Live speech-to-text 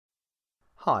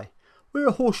Hi, we're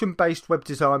a Horsham-based web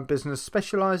design business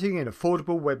specialising in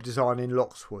affordable web design in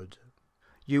Loxwood.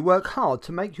 You work hard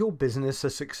to make your business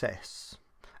a success,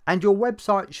 and your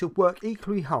website should work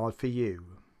equally hard for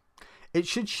you. It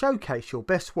should showcase your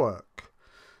best work,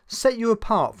 set you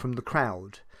apart from the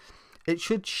crowd. It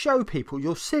should show people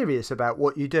you're serious about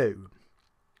what you do.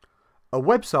 A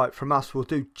website from us will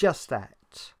do just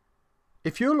that.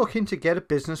 If you're looking to get a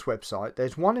business website,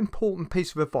 there's one important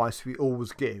piece of advice we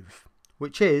always give,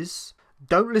 which is,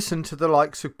 don't listen to the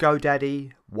likes of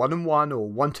GoDaddy, 1&1 or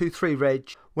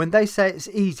 123reg when they say it's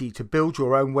easy to build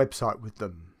your own website with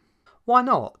them. Why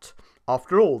not?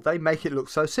 After all, they make it look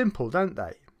so simple, don't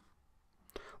they?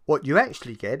 What you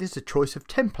actually get is a choice of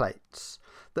templates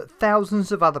that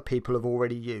thousands of other people have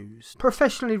already used.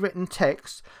 Professionally written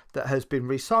text that has been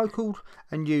recycled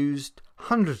and used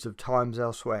hundreds of times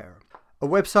elsewhere. A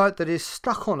website that is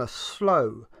stuck on a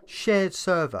slow, shared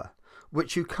server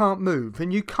which you can't move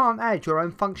and you can't add your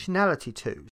own functionality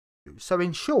to. So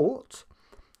in short,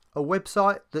 a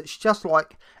website that's just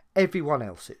like everyone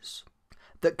else's,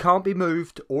 that can't be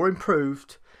moved or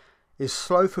improved, is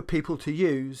slow for people to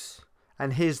use,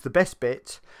 and here's the best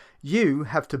bit, you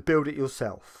have to build it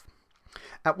yourself.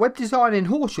 At Web Design in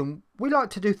Horsham, we like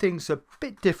to do things a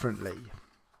bit differently.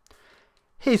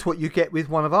 Here's what you get with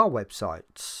one of our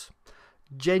websites.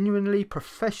 Genuinely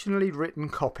professionally written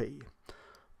copy.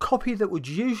 Copy that would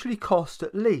usually cost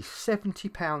at least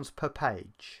 £70 per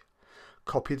page.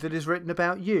 Copy that is written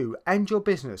about you and your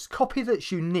business. Copy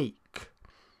that's unique.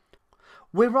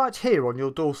 We're right here on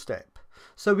your doorstep,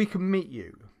 so we can meet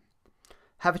you,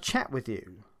 have a chat with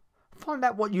you, find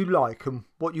out what you like and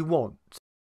what you want.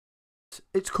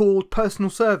 It's called personal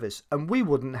service, and we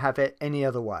wouldn't have it any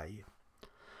other way.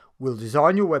 We'll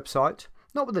design your website,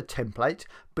 not with a template,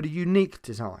 but a unique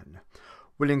design.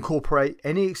 We'll incorporate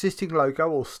any existing logo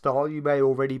or style you may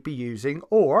already be using,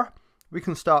 or we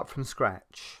can start from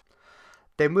scratch.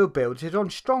 Then we'll build it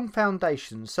on strong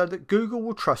foundations so that Google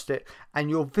will trust it and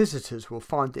your visitors will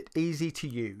find it easy to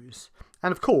use.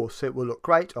 And of course it will look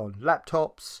great on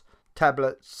laptops,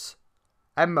 tablets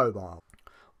and mobile.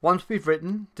 Once we've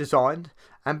written, designed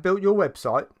and built your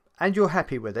website and you're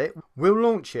happy with it, we'll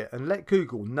launch it and let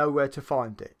Google know where to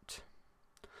find it.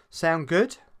 Sound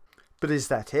good? But is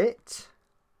that it?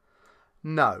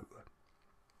 No.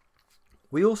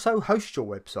 We also host your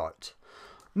website,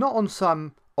 not on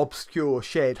some obscure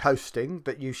shared hosting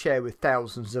that you share with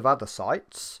thousands of other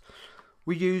sites.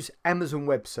 We use Amazon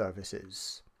Web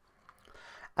Services.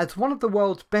 As one of the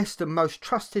world's best and most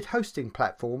trusted hosting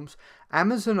platforms,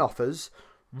 Amazon offers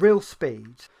real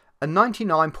speed and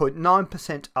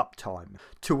 99.9% uptime,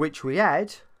 to which we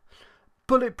add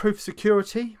bulletproof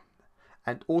security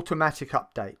and automatic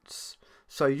updates,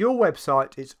 so your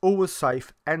website is always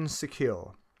safe and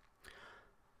secure.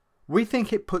 We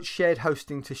think it puts shared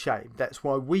hosting to shame. That's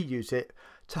why we use it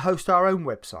to host our own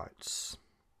websites.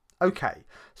 Okay,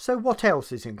 so what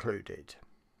else is included?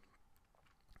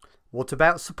 What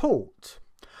about support?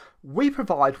 We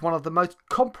provide one of the most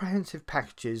comprehensive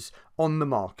packages on the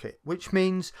market, which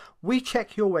means we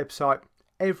check your website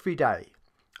every day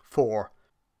for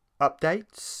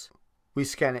updates, we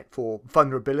scan it for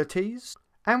vulnerabilities,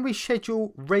 and we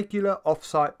schedule regular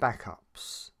off-site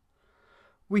backups.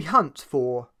 We hunt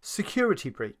for security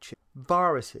breaches,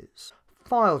 viruses,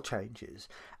 file changes,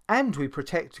 and we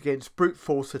protect against brute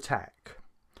force attack.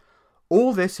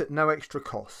 All this at no extra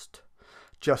cost.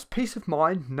 Just peace of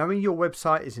mind knowing your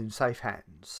website is in safe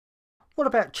hands. What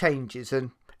about changes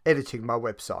and editing my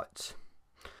website?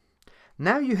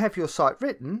 Now you have your site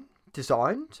written,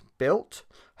 designed, built,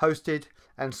 hosted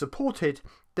and supported,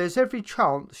 there's every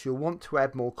chance you'll want to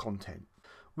add more content.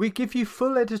 We give you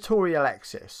full editorial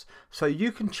access so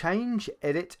you can change,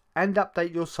 edit and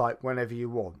update your site whenever you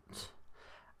want.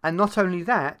 And not only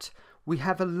that, we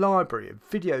have a library of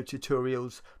video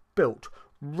tutorials built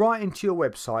right into your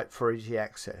website for easy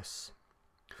access.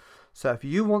 So if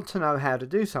you want to know how to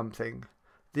do something,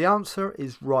 the answer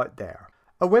is right there.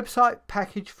 A website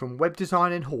package from Web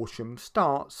Design in Horsham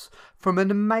starts from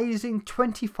an amazing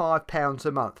 £25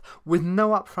 a month with no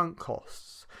upfront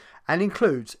costs and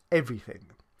includes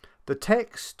everything: the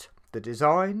text, the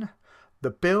design, the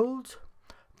build,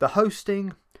 the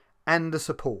hosting and the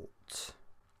support.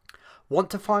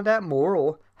 Want to find out more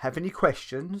or have any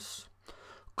questions?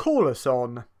 Call us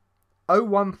on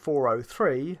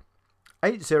 01403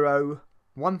 80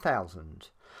 1000.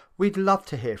 We'd love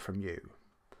to hear from you.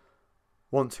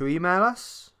 Want to email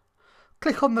us?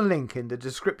 Click on the link in the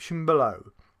description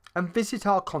below and visit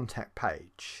our contact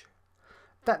page.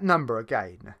 That number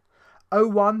again,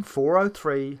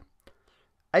 01403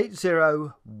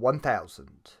 80 1000.